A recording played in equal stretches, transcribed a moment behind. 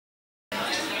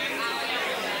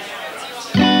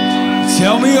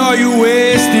Tell me, are you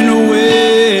wasting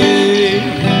away?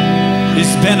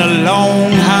 It's been a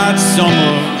long, hot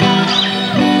summer.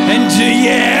 And do you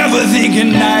ever think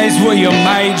of nights where you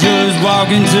might just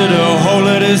walk into the hole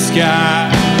of the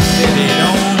sky?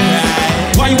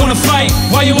 Why you wanna fight?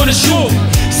 Why you wanna shoot?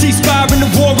 Ceasefire in the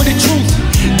war with the truth.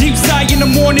 Deep side in the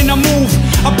morning I move.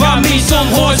 I buy me some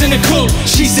whores in the coop.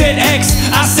 She said X,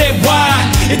 I said Y.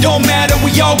 It don't matter, we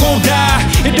all gon' die.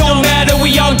 It don't matter,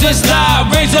 we all just lie.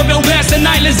 Raise up your glass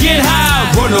tonight, let's get high.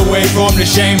 Run away from the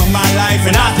shame of my life,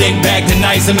 and I think back to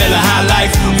nights of Miller High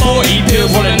Life. 4E pills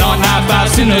rolling on high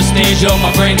fives in the stage of my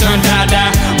brain turned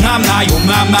tie-dye. Oh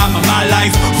my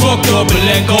life fucked up but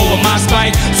let go of my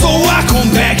spite. So I come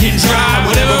back and try.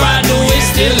 Whatever I do, it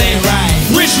still ain't right.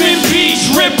 Richmond Beach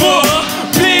Ripper,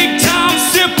 big time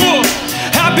sipper.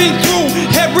 I've been through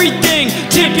everything,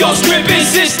 tip your stripping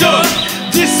sister.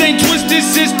 This ain't Twisted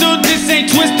Sister, this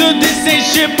ain't Twister, this ain't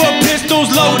shit but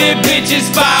pistols loaded, bitches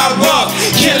fire up,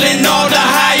 killing all the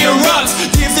higher ups.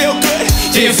 Do you feel good?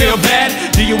 Do you feel bad?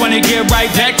 Do you wanna get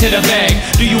right back to the bag?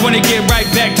 Do you wanna get right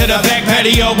back to the back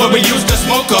patio where we used to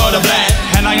smoke all the black?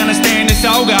 And I understand this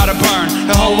all gotta burn.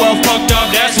 The whole world fucked up,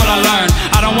 that's what I learned.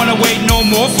 I don't wanna wait no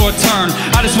more for a turn.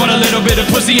 I just want a little bit of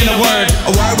pussy in a word.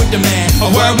 A word with the man, a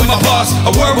word with my boss,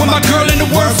 a word with my girl, and the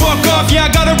word fuck off. Yeah, I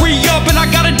gotta re-up and I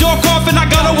gotta dork off and I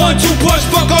got a 1-2 push,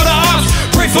 fuck all the ops.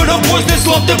 Pray for the boys that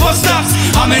slump the bus stops.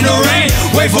 I'm in the rain,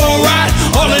 wait for a ride.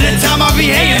 All of the time I be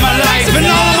hating my life, and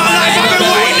all of my life I've been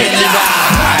waiting to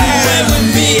die. Whoever with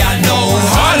me, I know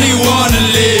hardly wanna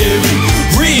live.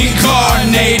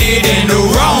 Reincarnated in the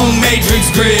wrong matrix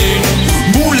grid.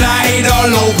 Moonlight all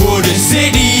over the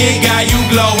city, it got you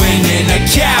glowing in a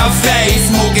cafe,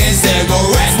 smoking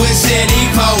cigarettes with city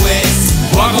poets.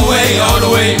 Walk away all the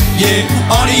way,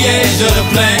 yeah, on the edge of the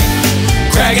plane.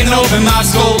 Cracking open my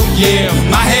skull, yeah,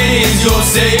 my head is your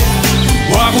safe.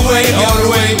 Walk away all the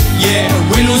way, yeah,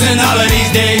 we're losing all of these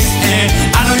days. And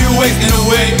I know you're wasting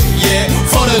away, yeah,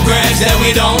 photographs that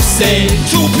we don't save.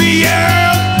 2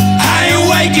 p.m., I ain't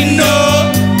waking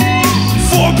up.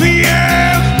 4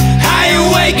 p.m., I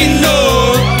ain't waking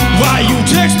up. Why you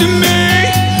texting me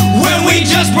when we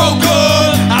just broke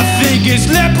up? I think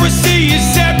it's leprosy,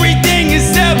 it's everything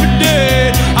is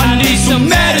evident. I need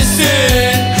some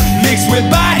medicine mixed with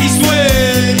body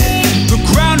sweat. The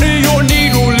crown of your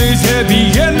needle is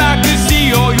heavy and I can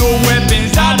see all your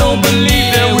weapons. I don't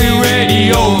believe that we're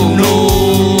ready, oh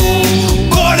no.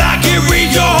 But I can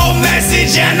read your whole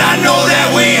message and I know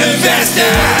that we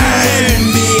invested.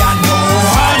 Me, I know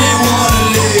hardly wanna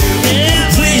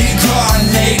live.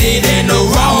 Reincarnated in the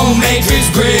wrong matrix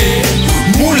grid.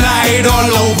 Moonlight all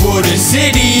over the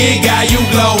city, it got you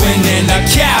glowing in a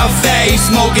cafe,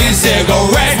 smoking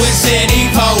cigarettes with city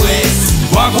poets.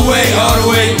 Walk away all the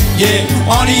way, yeah,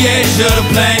 on the edge of the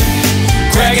plane.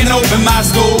 Cracking open my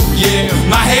skull, yeah,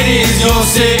 my head is your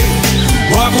sick.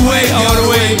 Walk away all the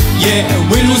way, yeah,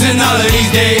 we're losing all of these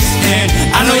days. And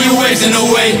I know you're wasting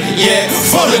away, yeah,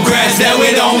 photographs that we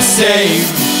don't save.